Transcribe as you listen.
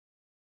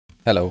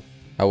Hello,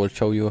 I will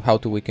show you how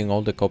to weaken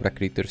all the Cobra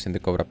creatures in the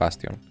Cobra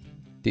Bastion.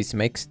 This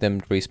makes them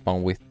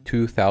respawn with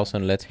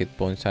 2000 less hit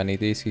points and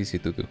it is easy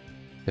to do.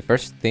 The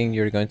first thing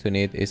you're going to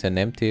need is an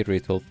empty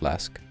ritual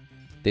flask.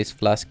 This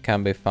flask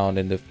can be found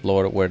in the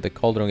floor where the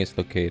cauldron is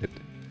located.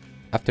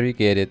 After you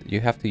get it, you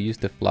have to use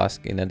the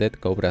flask in a dead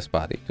Cobra's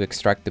body to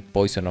extract the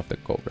poison of the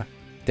Cobra.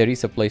 There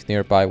is a place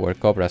nearby where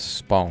Cobras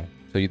spawn,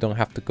 so you don't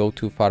have to go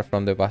too far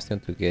from the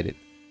Bastion to get it.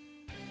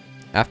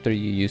 After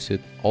you use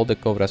it, all the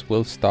Cobras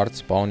will start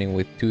spawning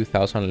with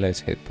 2000 less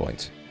hit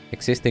points.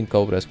 Existing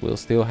Cobras will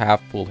still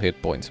have full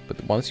hit points,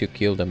 but once you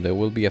kill them they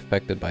will be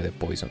affected by the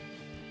poison.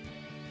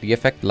 The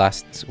effect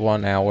lasts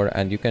 1 hour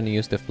and you can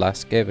use the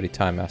flask every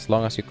time as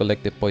long as you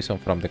collect the poison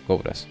from the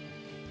Cobras.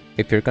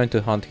 If you're going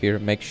to hunt here,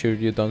 make sure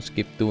you don't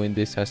skip doing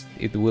this as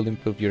it will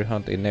improve your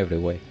hunt in every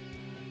way.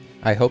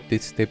 I hope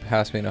this tip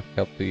has been of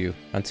help to you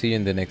and see you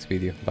in the next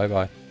video. Bye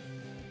bye.